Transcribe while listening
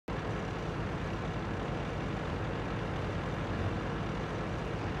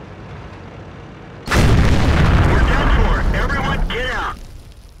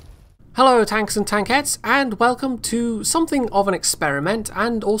Hello tanks and tankettes, and welcome to something of an experiment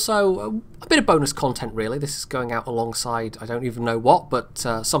and also a bit of bonus content really. This is going out alongside, I don't even know what, but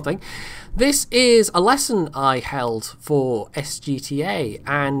something. This is a lesson I held for SGTA,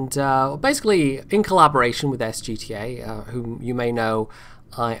 and basically in collaboration with SGTA, whom you may know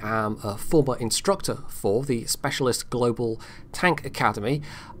I am a former instructor for the Specialist Global Tank Academy,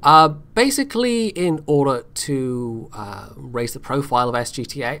 basically in order to raise the profile of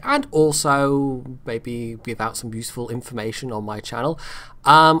SGTA and also maybe give out some useful information on my channel.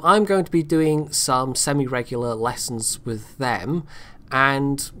 I'm going to be doing some semi-regular lessons with them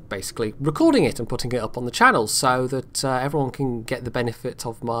and basically recording it and putting it up on the channel so that everyone can get the benefit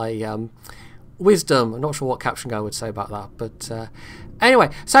of my wisdom. I'm not sure what caption I would say about that, but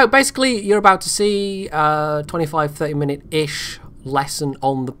anyway, so basically you're about to see a 25-30 minute-ish lesson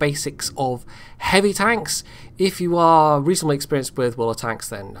on the basics of heavy tanks. If you are reasonably experienced with World of Tanks,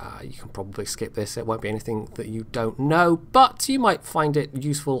 then you can probably skip this. It won't be anything that you don't know, but you might find it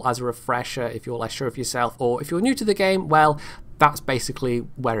useful as a refresher if you're less sure of yourself, or if you're new to the game, well, that's basically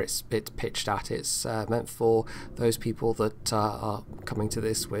where it's pitched at. It's meant for those people that are coming to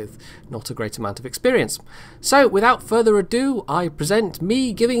this with not a great amount of experience. So without further ado, I present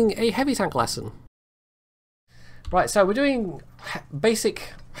me giving a heavy tank lesson. Right, so we're doing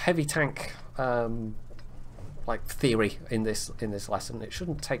basic heavy tank like theory in this lesson. It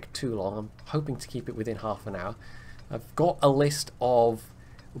shouldn't take too long. I'm hoping to keep it within half an hour. I've got a list of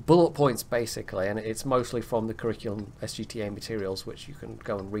bullet points basically, and it's mostly from the curriculum SGTA materials, which you can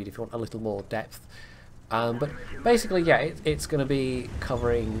go and read if you want a little more depth. But basically, yeah, it's going to be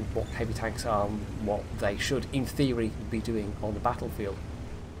covering what heavy tanks are and what they should, in theory, be doing on the battlefield.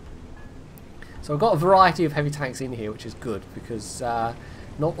 So I've got a variety of heavy tanks in here, which is good, because not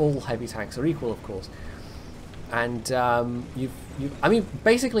all heavy tanks are equal, of course. And I mean,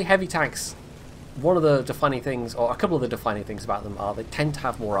 basically heavy tanks, one of the defining things, or a couple of the defining things about them are they tend to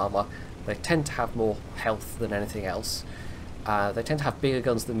have more armor, they tend to have more health than anything else, they tend to have bigger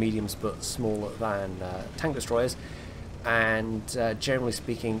guns than mediums but smaller than tank destroyers, and generally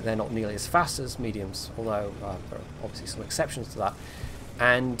speaking they're not nearly as fast as mediums, although there are obviously some exceptions to that.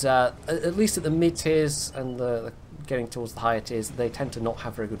 And at least at the mid tiers and the getting towards the higher tiers, they tend to not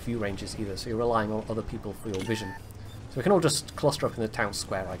have very good view ranges either, so you're relying on other people for your vision. So we can all just cluster up in the town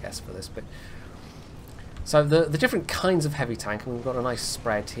square, I guess, for this bit. So the different kinds of heavy tank, and we've got a nice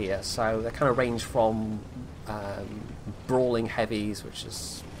spread here, so they kind of range from brawling heavies, which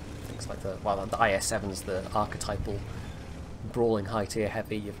is things like the IS-7's, the archetypal brawling high tier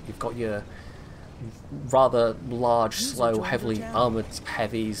heavy. You've got your rather large, slow, heavily armoured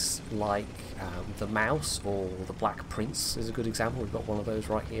heavies like the Mouse or the Black Prince is a good example. We've got one of those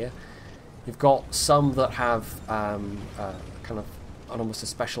right here. You've got some that have kind of almost a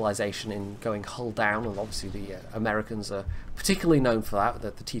specialisation in going hull down, and obviously the Americans are particularly known for that,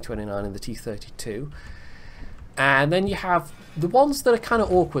 the T-29 and the T-32. And then you have the ones that are kind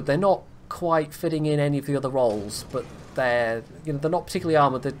of awkward. They're not quite fitting in any of the other roles, but they're not particularly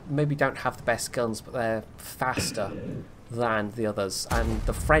armoured. They maybe don't have the best guns, but they're faster than the others. And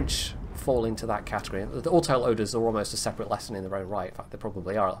the French fall into that category. The autoloaders are almost a separate lesson in their own right. In fact, they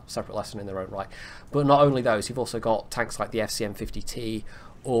probably are a separate lesson in their own right. But not only those, you've also got tanks like the FCM-50T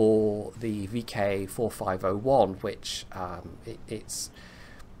or the VK-4501, which it's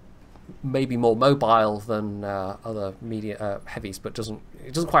maybe more mobile than other heavies, but it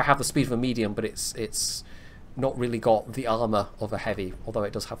doesn't quite have the speed of a medium, but it's not really got the armour of a heavy, although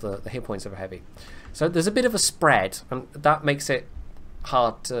it does have the hit points of a heavy. So there's a bit of a spread, and that makes it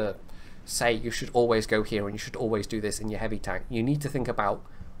hard to say you should always go here and you should always do this in your heavy tank. You need to think about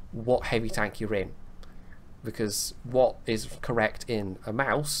what heavy tank you're in, because what is correct in a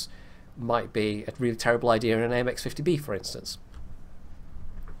Mouse might be a really terrible idea in an AMX-50B, for instance.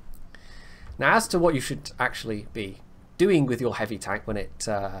 Now, as to what you should actually be doing with your heavy tank when it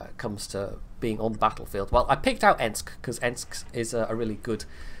comes to being on the battlefield, well, I picked out Ensk because Ensk is a really good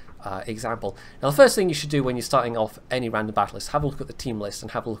example. Now, the first thing you should do when you're starting off any random battle is have a look at the team list and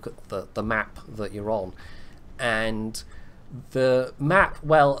have a look at the map that you're on. And the map,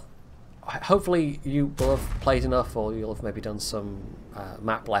 well, hopefully you will have played enough, or you'll have maybe done some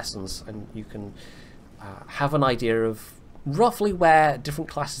map lessons, and you can have an idea of roughly where different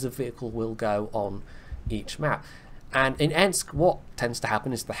classes of vehicle will go on each map. And in Ensk, what tends to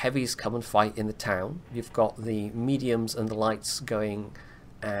happen is the heavies come and fight in the town. You've got the mediums and the lights going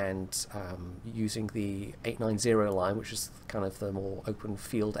and using the 890 line, which is kind of the more open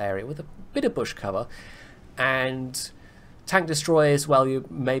field area with a bit of bush cover. And Tank destroyers, well, you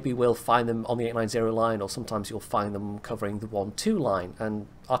maybe will find them on the 890 line, or sometimes you'll find them covering the 1-2 line, and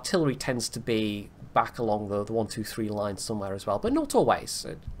artillery tends to be back along the 1-2-3 line somewhere as well, but not always.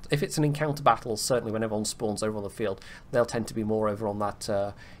 If it's an encounter battle, certainly when everyone spawns over on the field, they'll tend to be more over on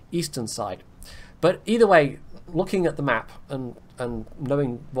that eastern side. But either way, looking at the map and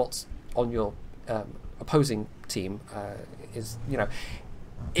knowing what's on your opposing team is, you know,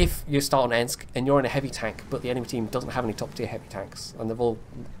 if you start on Ensk and you're in a heavy tank, but the enemy team doesn't have any top-tier heavy tanks, and they're all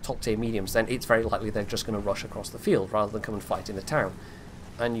top-tier mediums, then it's very likely they're just going to rush across the field rather than come and fight in the town.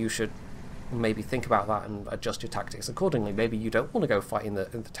 And you should maybe think about that and adjust your tactics accordingly. Maybe you don't want to go fight in the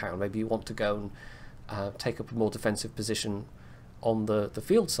town. Maybe you want to go and take up a more defensive position on the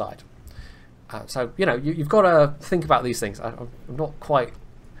field side. So you know, you've got to think about these things. I'm not quite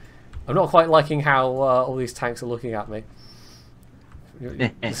liking how all these tanks are looking at me.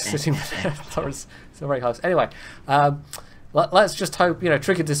 You're sitting there. It's very close. Anyway, let's just hope, you know,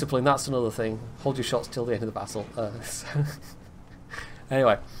 trigger discipline. That's another thing. Hold your shots till the end of the battle.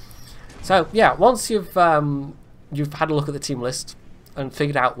 Anyway, so yeah, once you've had a look at the team list and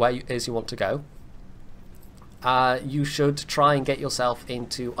figured out where it is you want to go, you should try and get yourself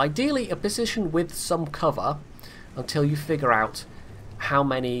into ideally a position with some cover until you figure out how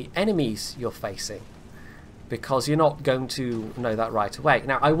many enemies you're facing, because you're not going to know that right away.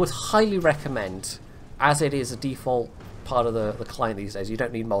 Now, I would highly recommend, as it is a default part of the client these days, you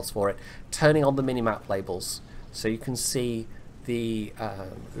don't need mods for it, turning on the minimap labels so you can see the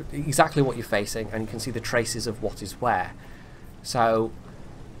exactly what you're facing, and you can see the traces of what is where. So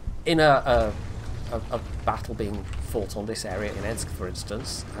in a battle being fought on this area in Ensk, for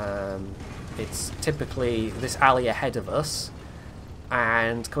instance, it's typically this alley ahead of us,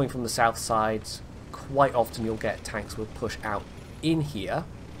 and coming from the south side, quite often you'll get tanks will push out in here,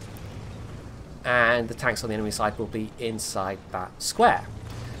 and the tanks on the enemy side will be inside that square,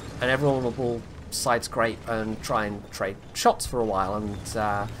 and everyone will side scrape and try and trade shots for a while.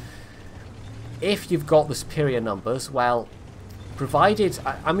 And if you've got the superior numbers, well, provided,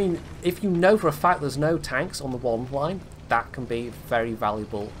 I mean, if you know for a fact there's no tanks on the 1 line, that can be very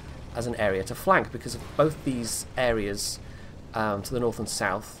valuable as an area to flank, because of both these areas to the north and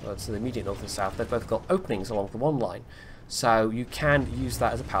south, to the immediate north and south, they've both got openings along the 1 line, so you can use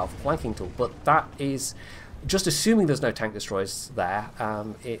that as a powerful flanking tool. But that is just assuming there's no tank destroyers there.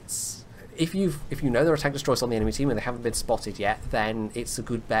 If you know there are tank destroyers on the enemy team and they haven't been spotted yet, then it's a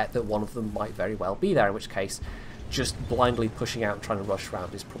good bet that one of them might very well be there, in which case just blindly pushing out and trying to rush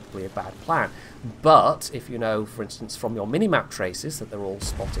around is probably a bad plan. But if you know, for instance, from your minimap traces that they're all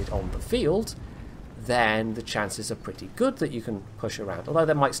spotted on the field, then the chances are pretty good that you can push around, although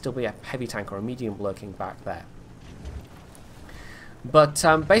there might still be a heavy tank or a medium lurking back there. But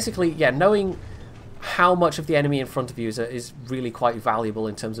basically, yeah, knowing how much of the enemy in front of you is really quite valuable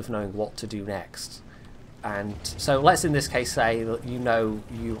in terms of knowing what to do next. And so let's in this case say that you know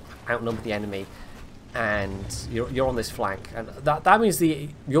you outnumber the enemy and you're on this flank, and that means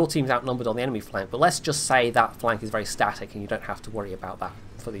your team's outnumbered on the enemy flank, but let's just say that flank is very static and you don't have to worry about that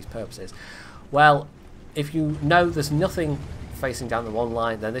for these purposes. Well, if you know there's nothing facing down the 1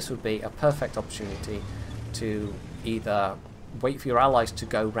 line, then this would be a perfect opportunity to either wait for your allies to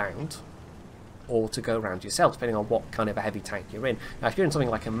go round, or to go round yourself, depending on what kind of a heavy tank you're in. Now, if you're in something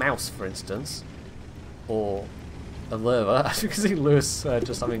like a Mouse, for instance, or a Lurva, as you can see Lewis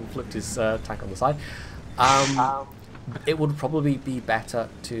just having flipped his tank on the side, it would probably be better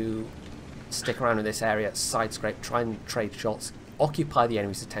to stick around in this area, side scrape, try and trade shots, occupy the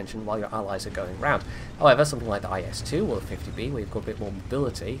enemy's attention while your allies are going round. However, something like the IS-2 or the 50B, where you've got a bit more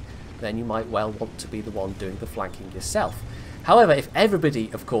mobility, then you might well want to be the one doing the flanking yourself. However, if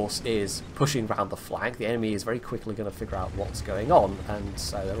everybody, of course, is pushing round the flank, the enemy is very quickly going to figure out what's going on, and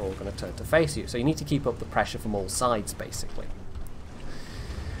so they're all going to turn to face you. So you need to keep up the pressure from all sides, basically.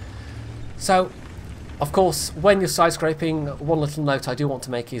 So, of course, when you're side scraping, one little note I do want to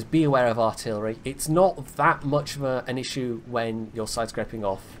make is be aware of artillery. It's not that much of an issue when you're side scraping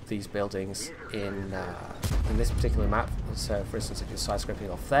off these buildings in this particular map. So, for instance, if you're side scraping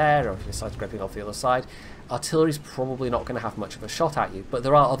off there, or if you're side scraping off the other side, artillery's probably not going to have much of a shot at you. But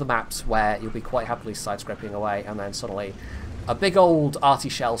there are other maps where you'll be quite happily side scraping away, and then suddenly a big old arty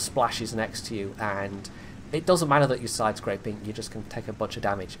shell splashes next to you, and it doesn't matter that you're side scraping, you're just going to take a bunch of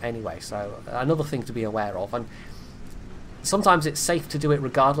damage anyway. So another thing to be aware of. And sometimes it's safe to do it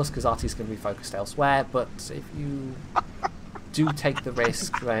regardless, because arty's going to be focused elsewhere, but if you do take the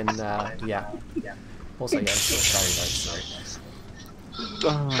risk, then yeah. Also, yeah, very, very sorry.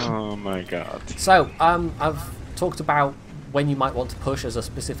 Oh my god. So, I've talked about when you might want to push as a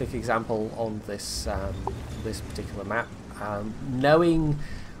specific example on this this particular map. Knowing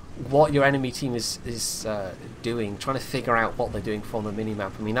what your enemy team is doing, trying to figure out what they're doing from the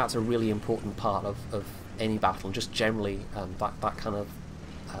minimap, I mean, that's a really important part of any battle, and just generally that kind of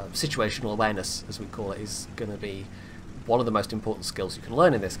situational awareness, as we call it, is going to be one of the most important skills you can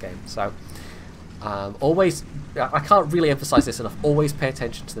learn in this game. So always, I can't really emphasize this enough, always pay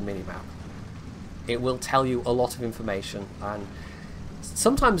attention to the minimap. It will tell you a lot of information, and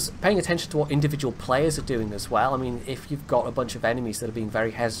sometimes paying attention to what individual players are doing as well. I mean, if you've got a bunch of enemies that are being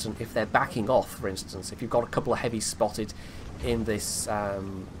very hesitant, if they're backing off, for instance, if you've got a couple of heavies spotted in this,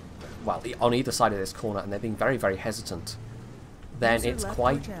 well, on either side of this corner, and they're being very, very hesitant, then it's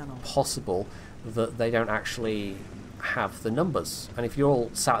quite possible that they don't actually have the numbers. And if you're all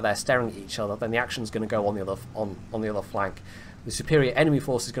sat there staring at each other, then the action's going to go on the other flank. The superior enemy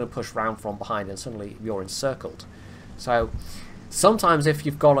force is going to push round from behind, and suddenly you're encircled. So sometimes if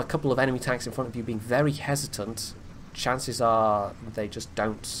you've got a couple of enemy tanks in front of you being very hesitant, chances are they just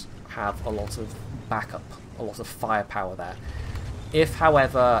don't have a lot of backup, a lot of firepower there. If,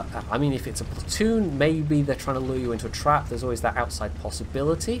 however, I mean, if it's a platoon, maybe they're trying to lure you into a trap. There's always that outside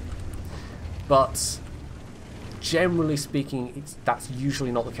possibility. But generally speaking, that's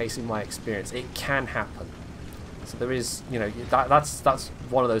usually not the case in my experience. It can happen. So there is, you know, that's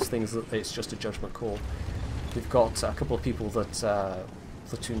one of those things that it's just a judgment call. We've got a couple of people that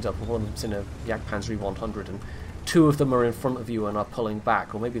platooned up, one of them's in a Jagdpanzer 100, and two of them are in front of you and are pulling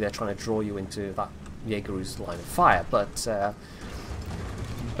back, or maybe they're trying to draw you into that Jaeger's line of fire, but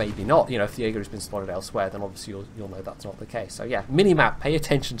maybe not. You know, if the Jaeger has been spotted elsewhere, then obviously you'll know that's not the case. So yeah, minimap, pay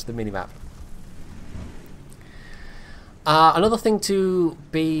attention to the minimap. Another thing to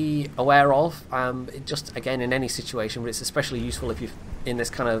be aware of, just again in any situation, but it's especially useful if you're in this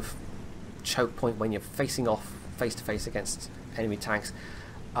kind of choke point when you're facing off face to face against enemy tanks,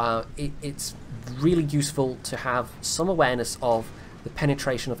 it's really useful to have some awareness of the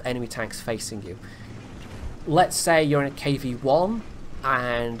penetration of enemy tanks facing you. Let's say you're in a KV-1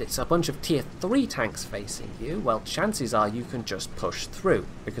 and it's a bunch of tier 3 tanks facing you. Well, chances are you can just push through,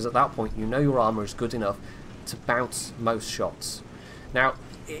 because at that point you know your armor is good enough to bounce most shots. Now,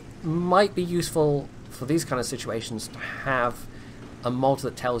 it might be useful for these kind of situations to have a mod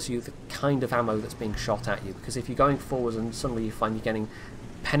that tells you the kind of ammo that's being shot at you, because if you're going forward and suddenly you find you're getting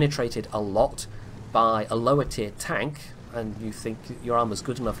penetrated a lot by a lower tier tank and you think your armor's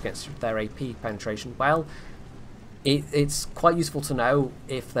good enough against their AP penetration, well, it's quite useful to know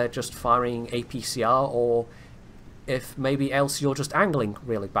if they're just firing APCR, or if maybe else you're just angling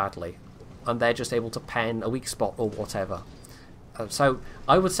really badly and they're just able to pen a weak spot or whatever. So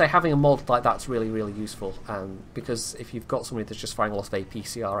I would say having a mod like that's really, really useful, because if you've got somebody that's just firing a lot of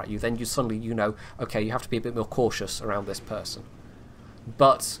APCR at you, then you suddenly, you know, okay, you have to be a bit more cautious around this person.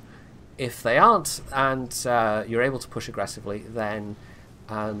 But if they aren't, and you're able to push aggressively, then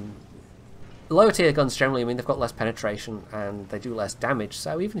lower tier guns generally, I mean, they've got less penetration and they do less damage,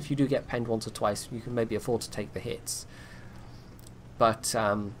 so even if you do get penned once or twice, you can maybe afford to take the hits. But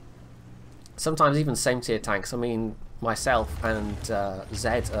sometimes even same tier tanks, I mean, myself and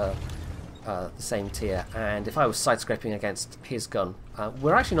Zed are the same tier, and if I was side-scraping against his gun,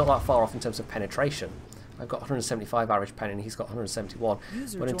 we're actually not that far off in terms of penetration. I've got 175 average pen and he's got 171.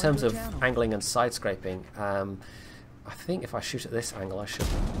 But in terms of angling and side-scraping, I think if I shoot at this angle I should...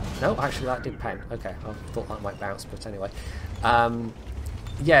 No, actually that did pen. Okay, I thought that might bounce, but anyway.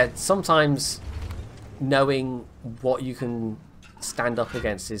 Yeah, sometimes knowing what you can stand up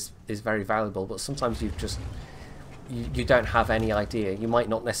against is very valuable, but sometimes you don't have any idea. You might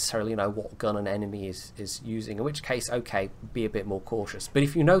not necessarily know what gun an enemy is using, in which case, okay, be a bit more cautious. But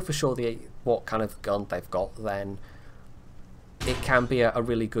if you know for sure what kind of gun they've got, then it can be a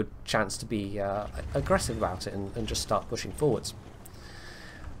really good chance to be aggressive about it and just start pushing forwards.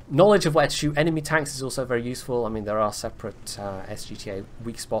 Knowledge of where to shoot enemy tanks is also very useful. I mean, there are separate SGTA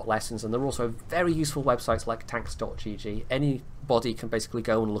weak spot lessons, and there are also very useful websites like tanks.gg. Anybody can basically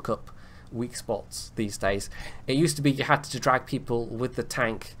go and look up weak spots these days. It used to be you had to drag people with the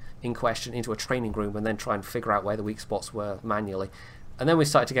tank in question into a training room and then try and figure out where the weak spots were manually. And then we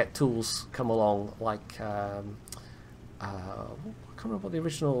started to get tools come along like I can't remember what the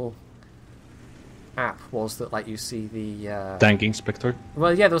original app was that let you see the Tank Inspector.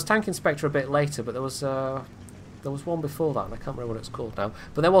 Well, yeah, there was Tank Inspector a bit later, but there was one before that, and I can't remember what it's called now.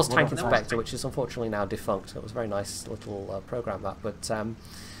 But there was Tank Inspector, which is unfortunately now defunct. It was a very nice little program, that. But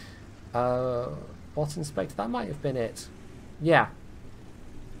what Inspector? That might have been it. Yeah.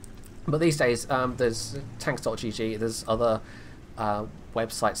 But these days, there's tanks.gg. There's other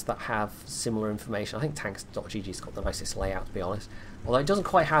websites that have similar information. I think tanks.gg's got the nicest layout, to be honest. Although it doesn't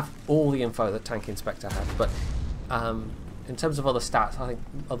quite have all the info that Tank Inspector has. But In terms of other stats, I think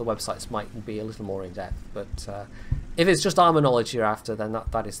other websites might be a little more in depth, but if it's just armor knowledge you're after, then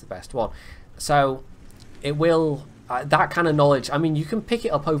that is the best one. So it will, that kind of knowledge, I mean, you can pick it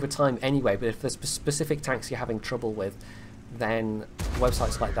up over time anyway, but if there's specific tanks you're having trouble with, then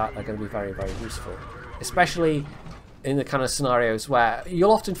websites like that are going to be very, very useful. Especially in the kind of scenarios where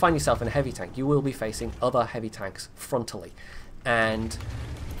you'll often find yourself in a heavy tank. You will be facing other heavy tanks frontally. And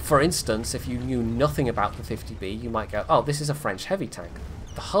for instance, if you knew nothing about the 50B, you might go, oh, this is a French heavy tank.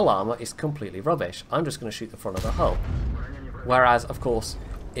 The hull armor is completely rubbish. I'm just going to shoot the front of the hull. Whereas, of course,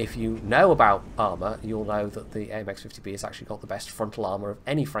 if you know about armour, you'll know that the AMX 50B has actually got the best frontal armour of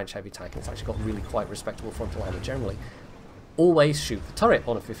any French heavy tank. It's actually got really quite respectable frontal armour generally. Always shoot the turret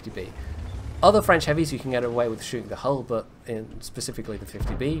on a 50B. Other French heavies you can get away with shooting the hull, but in specifically the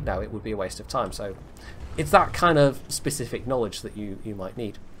 50B, no, it would be a waste of time. So it's that kind of specific knowledge that you might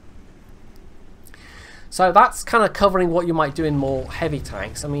need. So that's kind of covering what you might do in more heavy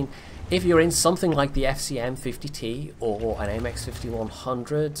tanks. I mean, if you're in something like the FCM 50T or an AMX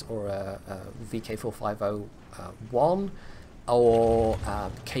 5100 or a VK450-1 or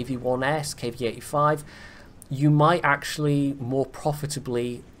KV1S, KV85, you might actually more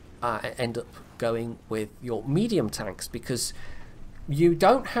profitably end up going with your medium tanks, because you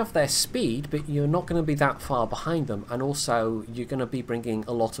don't have their speed, but you're not going to be that far behind them, and also you're going to be bringing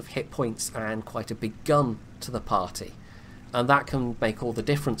a lot of hit points and quite a big gun to the party. And that can make all the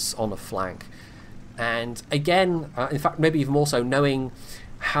difference on a flank. And again, in fact, maybe even more so, knowing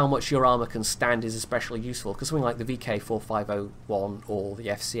how much your armor can stand is especially useful, because something like the VK4501 or the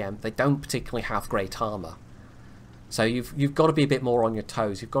FCM, they don't particularly have great armor. So you've got to be a bit more on your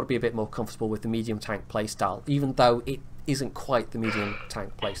toes. You've got to be a bit more comfortable with the medium tank playstyle, even though it isn't quite the medium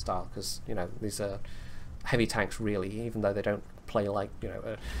tank playstyle, because, you know, these are heavy tanks really, even though they don't play like, you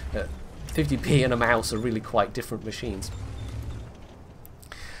know, a 50p and a mouse are really quite different machines.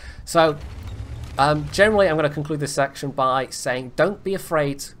 So generally I'm going to conclude this section by saying don't be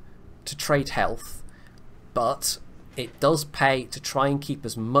afraid to trade health, but it does pay to try and keep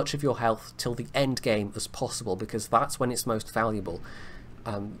as much of your health till the end game as possible, because that's when it's most valuable.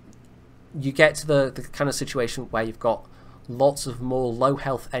 You get to the kind of situation where you've got lots of more low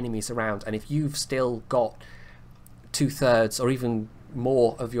health enemies around, and if you've still got 2/3 or even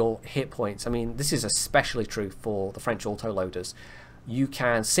more of your hit points, I mean, this is especially true for the French autoloaders, you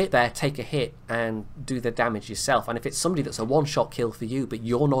can sit there, take a hit and do the damage yourself. And if it's somebody that's a one-shot kill for you but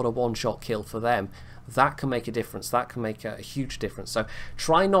you're not a one-shot kill for them, that can make a difference. That can make a huge difference. So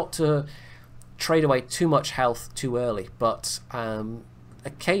try not to trade away too much health too early, but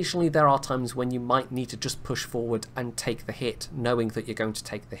occasionally there are times when you might need to just push forward and take the hit, knowing that you're going to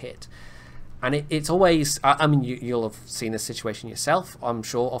take the hit. And it's always, I mean, you'll have seen this situation yourself, I'm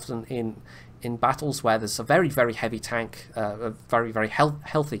sure, often in battles where there's a very, very heavy tank, a very, very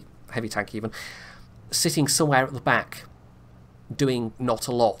healthy heavy tank even, sitting somewhere at the back doing not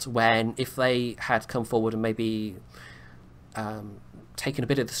a lot, when if they had come forward and maybe taken a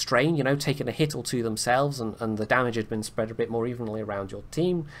bit of the strain, you know, taken a hit or two themselves, and the damage had been spread a bit more evenly around your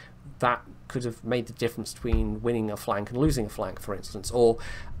team, that could have made the difference between winning a flank and losing a flank, for instance. Or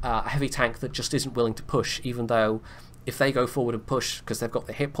a heavy tank that just isn't willing to push, even though if they go forward and push because they've got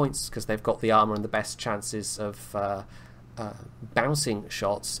the hit points, because they've got the armor and the best chances of bouncing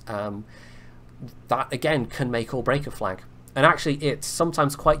shots, that again can make or break a flank. And actually it's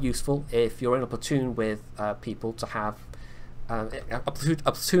sometimes quite useful if you're in a platoon with people to have a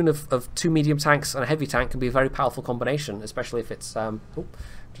platoon of 2 medium tanks and a heavy tank can be a very powerful combination, especially if it's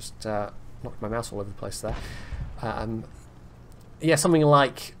just knocked my mouse all over the place there. Yeah, something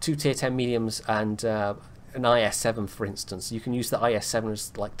like 2 tier 10 mediums and an IS-7, for instance. You can use the IS-7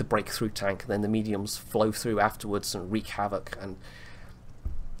 as like the breakthrough tank, and then the mediums flow through afterwards and wreak havoc, and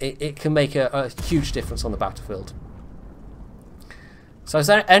it can make a huge difference on the battlefield. So is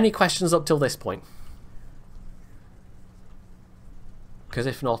there any questions up till this point? Because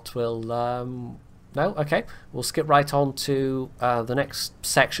if not, we'll no? Okay, we'll skip right on to the next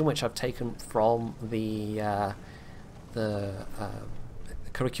section, which I've taken from the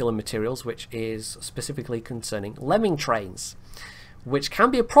curriculum materials, which is specifically concerning lemming trains, which can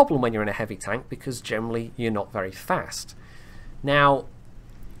be a problem when you're in a heavy tank because generally you're not very fast. Now,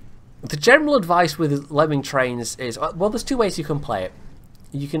 the general advice with lemming trains is, well, there's 2 ways you can play it.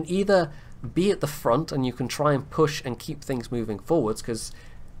 You can either be at the front and you can try and push and keep things moving forwards, because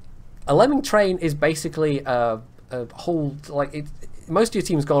a lemming train is basically a whole, like, most of your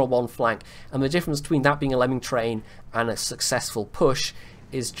team's gone on one flank, and the difference between that being a lemming train and a successful push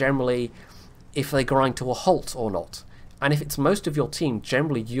is generally if they grind to a halt or not. And if it's most of your team,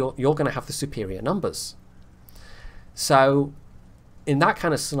 generally you're going to have the superior numbers. So in that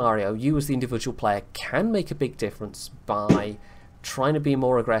kind of scenario, you as the individual player can make a big difference by trying to be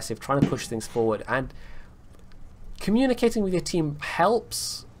more aggressive, trying to push things forward, and communicating with your team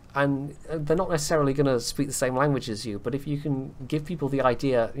helps. And they're not necessarily going to speak the same language as you, but if you can give people the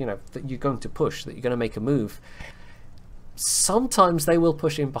idea, you know, that you're going to push, that you're going to make a move, sometimes they will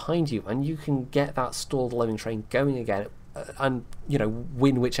push in behind you, and you can get that stalled lemming train going again, and, you know,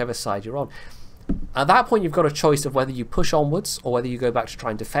 win whichever side you're on. At that point, you've got a choice of whether you push onwards or whether you go back to try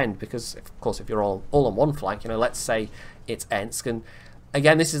and defend, because, of course, if you're all on one flank, you know, let's say it's Ensk, and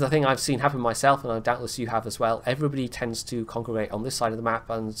again, this is the thing I've seen happen myself, and doubtless you have as well. Everybody tends to congregate on this side of the map,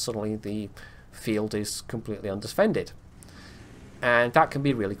 and suddenly the field is completely undefended. And that can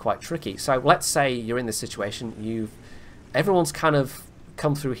be really quite tricky. So let's say you're in this situation, everyone's kind of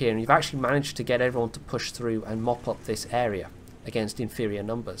come through here, and you've actually managed to get everyone to push through and mop up this area against inferior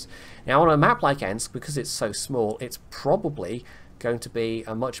numbers. Now, on a map like Ensk, because it's so small, it's probably going to be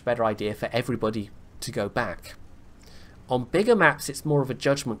a much better idea for everybody to go back. On bigger maps, it's more of a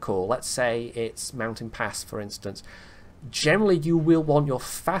judgment call. Let's say it's Mountain Pass, for instance. Generally, you will want your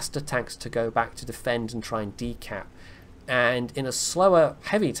faster tanks to go back to defend and try and decap. And in a slower,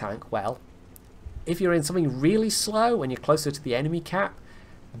 heavy tank, well, if you're in something really slow and you're closer to the enemy cap,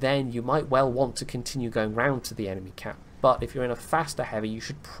 then you might well want to continue going round to the enemy cap. But if you're in a faster heavy, you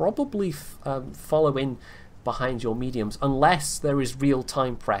should probably follow in behind your mediums, unless there is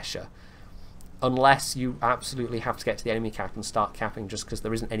real-time pressure. Unless you absolutely have to get to the enemy cap and start capping just because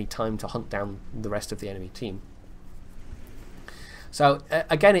there isn't any time to hunt down the rest of the enemy team. So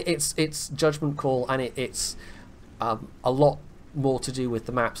again, it's judgment call, and it's a lot more to do with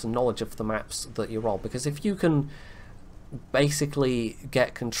the maps and knowledge of the maps that you're on, because if you can basically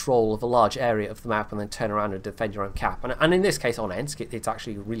get control of a large area of the map and then turn around and defend your own cap, and in this case on Ensk, it's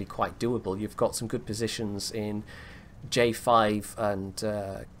actually really quite doable. You've got some good positions in J5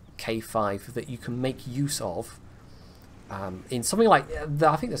 and K5 that you can make use of in something like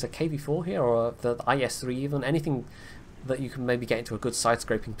I think there's a KV4 here, or the IS3 even, anything that you can maybe get into a good side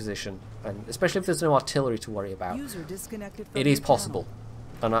scraping position, and especially if there's no artillery to worry about, it is possible.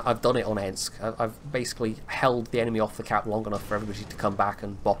 And I've done it on Ensk. I've basically held the enemy off the cap long enough for everybody to come back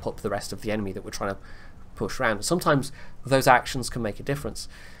and bop up the rest of the enemy that we're trying to push around. Sometimes those actions can make a difference,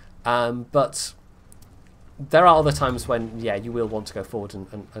 but there are other times when, yeah, you will want to go forward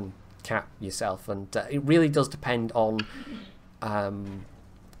and cap yourself, and it really does depend on,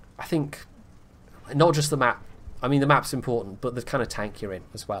 I think, not just the map. I mean, the map's important, but the kind of tank you're in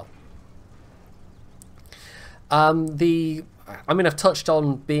as well. I mean, I've touched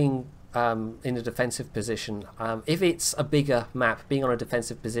on being in a defensive position. If it's a bigger map, being on a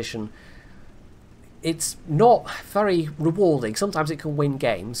defensive position, it's not very rewarding. Sometimes it can win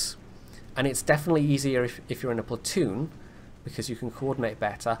games, and it's definitely easier if you're in a platoon, because you can coordinate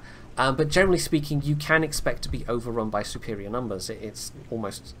better. But generally speaking, you can expect to be overrun by superior numbers. It's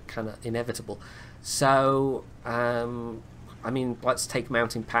almost kind of inevitable. So, I mean, let's take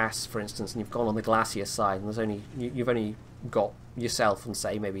Mountain Pass, for instance, and you've gone on the Glacier side, and you've only got yourself and,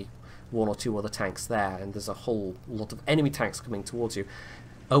 say, maybe one or two other tanks there, and there's a whole lot of enemy tanks coming towards you.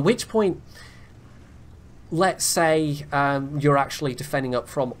 At which point, let's say you're actually defending up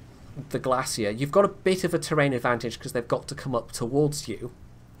from the Glacier. You've got a bit of a terrain advantage because they've got to come up towards you.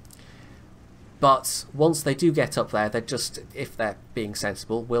 But once they do get up there, they're just, if they're being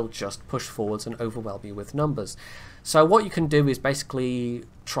sensible, will just push forwards and overwhelm you with numbers. So what you can do is basically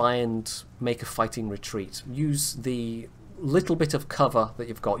try and make a fighting retreat. Use the little bit of cover that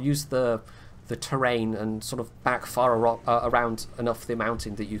you've got. Use the terrain and sort of back far around enough the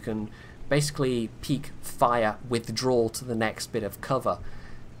mountain that you can basically peek, fire, withdraw to the next bit of cover.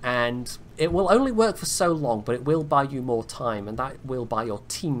 And it will only work for so long, but it will buy you more time, and that will buy your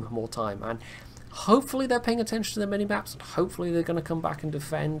team more time. And hopefully they're paying attention to their mini-maps, and hopefully they're going to come back and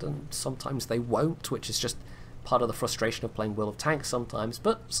defend, and sometimes they won't, which is just part of the frustration of playing World of Tanks sometimes,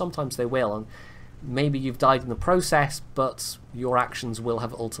 but sometimes they will, and maybe you've died in the process, but your actions will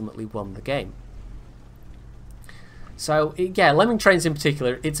have ultimately won the game. So, yeah, lemming trains in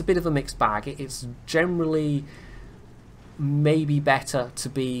particular, it's a bit of a mixed bag. It's generally maybe better to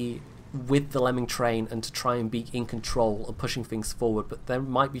be with the lemming train and to try and be in control of pushing things forward, but there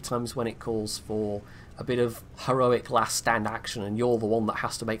might be times when it calls for a bit of heroic last stand action, and you're the one that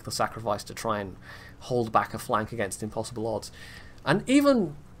has to make the sacrifice to try and hold back a flank against impossible odds. And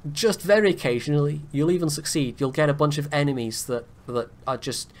even just very occasionally, you'll even succeed. You'll get a bunch of enemies that are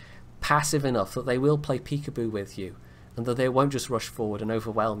just passive enough that they will play peekaboo with you, and that they won't just rush forward and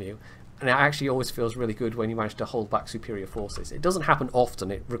overwhelm you. And it actually always feels really good when you manage to hold back superior forces. It doesn't happen often.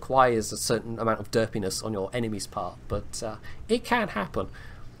 It requires a certain amount of derpiness on your enemy's part, but it can happen.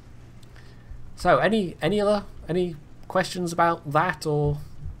 So, any questions about that, or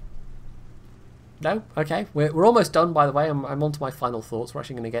no? Okay, we're almost done. By the way, I'm on to my final thoughts. We're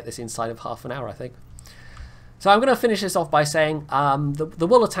actually going to get this inside of half an hour, I think. So I'm going to finish this off by saying the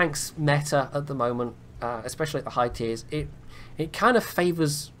Wooler tanks meta at the moment, especially at the high tiers, it kind of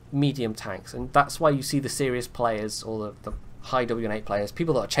favours medium tanks, and that's why you see the serious players or the high WN8 players,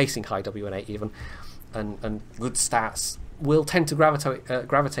 people that are chasing high WN8 even, and good stats, will tend to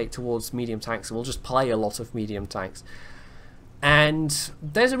gravitate towards medium tanks and will just play a lot of medium tanks. And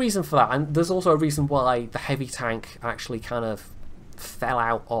there's a reason for that, and there's also a reason why the heavy tank actually kind of fell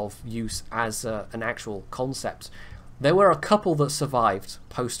out of use as an actual concept. There were a couple that survived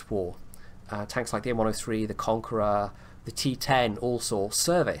post-war. Tanks like the M103, the Conqueror, the T10 all saw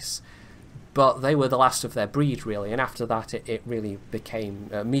service, but they were the last of their breed, really, and after that it really became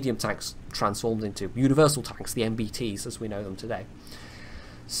medium tanks transformed into universal tanks, the MBTs as we know them today.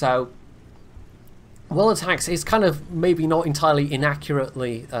 So Wooler tanks is kind of maybe not entirely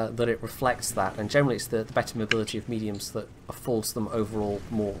inaccurately that it reflects that, and generally it's the better mobility of mediums that affords them overall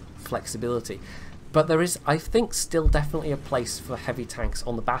more flexibility. But there is, I think, still definitely a place for heavy tanks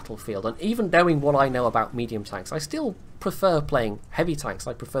on the battlefield, and even knowing what I know about medium tanks, I still prefer playing heavy tanks.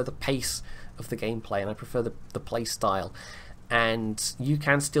 I prefer the pace of the gameplay, and I prefer the play style. And you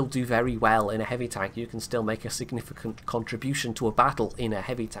can still do very well in a heavy tank. You can still make a significant contribution to a battle in a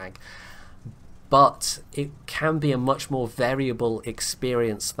heavy tank. But it can be a much more variable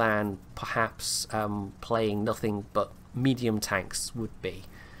experience than perhaps playing nothing but medium tanks would be.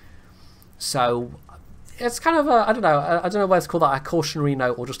 So it's kind of a, I don't know whether to call that a cautionary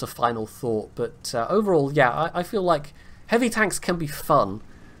note or just a final thought, but overall, yeah, I feel like heavy tanks can be fun,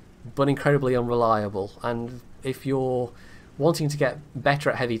 but incredibly unreliable, and if you're wanting to get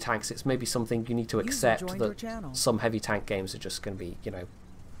better at heavy tanks, it's maybe something you need to accept that some heavy tank games are just going to be, you know,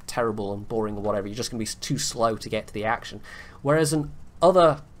 terrible and boring or whatever. You're just going to be too slow to get to the action, whereas in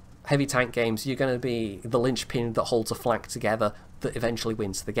other heavy tank games you're going to be the linchpin that holds a flank together that eventually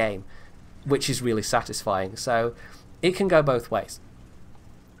wins the game, which is really satisfying. So it can go both ways.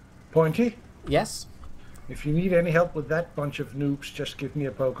 Pointy? Yes? If you need any help with that bunch of noobs, just give me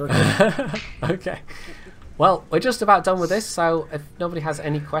a poke. Okay. Well, we're just about done with this, so if nobody has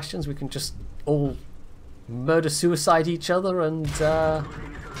any questions, we can just all murder-suicide each other and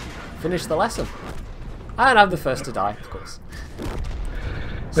finish the lesson. And I'm the first to die, of course.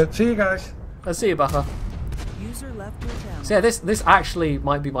 Let's see you guys. Let's see you, Buffer. User left your channel. So yeah, this actually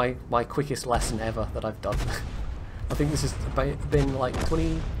might be my quickest lesson ever that I've done. I think this has been like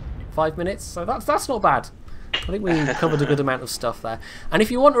 25 minutes, so that's not bad. I think we covered a good amount of stuff there. And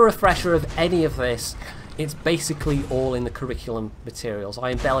if you want a refresher of any of this, it's basically all in the curriculum materials.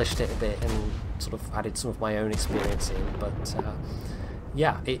 I embellished it a bit and sort of added some of my own experience in, but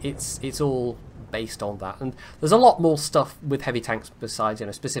yeah, it's all based on that. And there's a lot more stuff with heavy tanks besides, you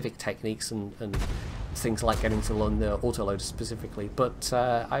know, specific techniques and things like getting to learn the autoloader specifically, but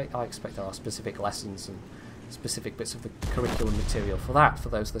I expect there are specific lessons and specific bits of the curriculum material for that, for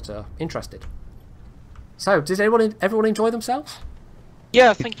those that are interested. So, did everyone enjoy themselves?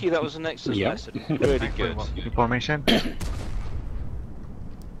 Yeah, thank you. That was an excellent lesson. Really good. Information.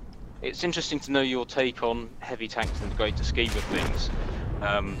 It's interesting to know your take on heavy tanks in the greater scheme of things,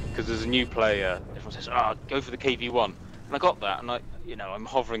 because as a new player, everyone says, "Ah, go for the KV-1," and I got that, and I'm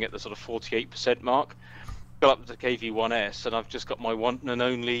hovering at the sort of 48% mark. Got up to the KV-1S, and I've just got my one and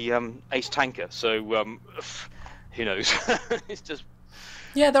only ace tanker. So who knows? It's just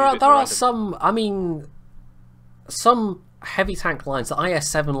there are some. I mean, some heavy tank lines. The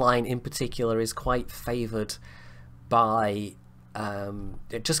IS-7 line in particular is quite favoured by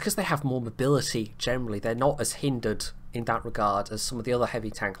just because they have more mobility. Generally, they're not as hindered in that regard as some of the other heavy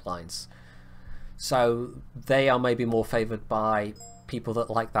tank lines. So they are maybe more favoured by people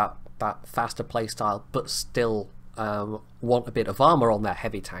that like that faster playstyle, but still want a bit of armour on their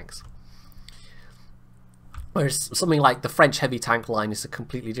heavy tanks. Whereas something like the French heavy tank line is a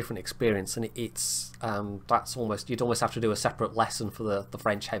completely different experience, and it's that's almost, you'd almost have to do a separate lesson for the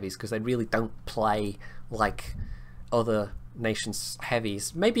French heavies, because they really don't play like other nations'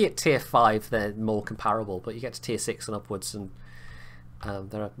 heavies. Maybe at tier 5 they're more comparable, but you get to tier 6 and upwards and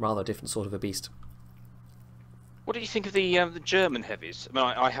they're a rather different sort of a beast. What do you think of the German heavies? I mean,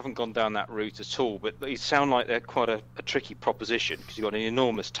 I haven't gone down that route at all, but they sound like they're quite a tricky proposition, because you've got an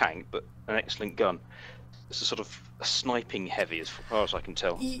enormous tank but an excellent gun. It's a sort of a sniping heavy, as far as I can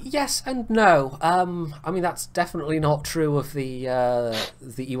tell. Yes and no. I mean, that's definitely not true of the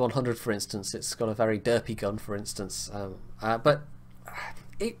E100, for instance. It's got a very derpy gun, for instance. But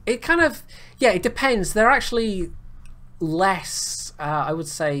it kind of, yeah, it depends. They're actually less, I would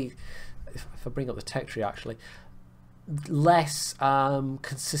say, if I bring up the tech tree, actually, less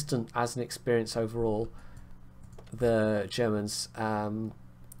consistent as an experience overall. The Germans.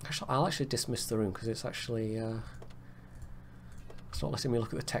 Actually, I'll actually dismiss the room because it's actually it's not letting me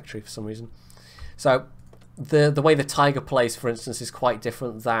look at the tech tree for some reason. So the way the Tiger plays, for instance, is quite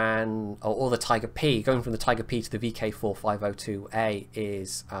different than, or the Tiger P. Going from the Tiger P to the VK4502A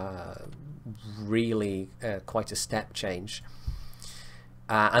is really quite a step change.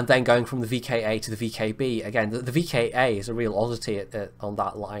 And then going from the VKA to the VKB, again, the VKA is a real oddity on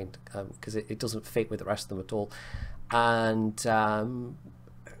that line because it doesn't fit with the rest of them at all. And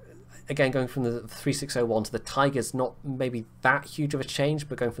again, going from the 3601 to the Tiger's not maybe that huge of a change,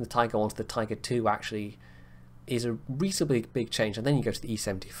 but going from the Tiger 1 to the Tiger 2 actually is a reasonably big change. And then you go to the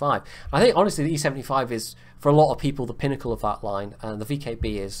E75. I think, honestly, the E75 is, for a lot of people, the pinnacle of that line, and the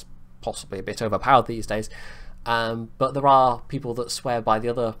VKB is possibly a bit overpowered these days. But there are people that swear by the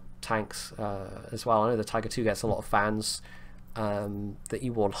other tanks as well. I know the Tiger 2 gets a lot of fans. The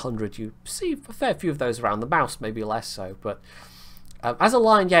E100, you see a fair few of those around. The Mouse maybe less so, but as a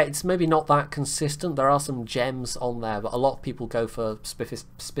line, yeah, it's maybe not that consistent. There are some gems on there, but a lot of people go for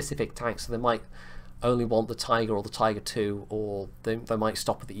specific tanks, so they might only want the Tiger or the Tiger 2, or they might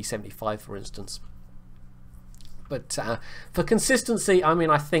stop at the E75, for instance. But for consistency, I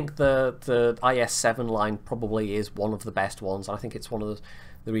mean, I think the IS-7 line probably is one of the best ones. I think it's one of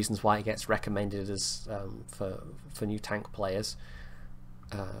the reasons why it gets recommended as for new tank players,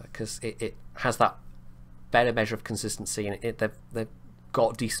 because it has that better measure of consistency, and they've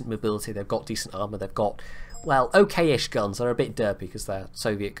got decent mobility, they've got decent armor, they've got, well, okay-ish guns. They're a bit derpy because they're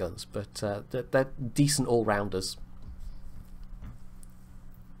Soviet guns, but they're decent all-rounders.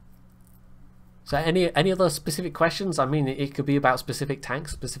 So any other specific questions? I mean, it could be about specific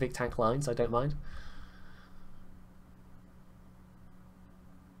tanks, specific tank lines, I don't mind.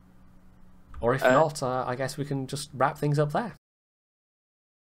 Or if not, I guess we can just wrap things up there.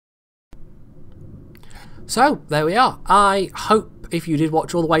 So, there we are. I hope, if you did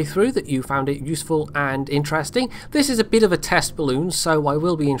watch all the way through, that you found it useful and interesting. This is a bit of a test balloon, so I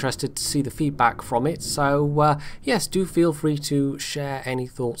will be interested to see the feedback from it. So, yes, do feel free to share any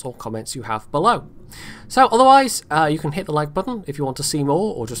thoughts or comments you have below. So, otherwise, you can hit the like button if you want to see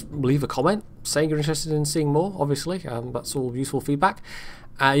more, or just leave a comment saying you're interested in seeing more, obviously. That's all useful feedback.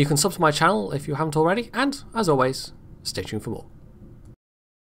 You can sub to my channel if you haven't already, and, as always, stay tuned for more.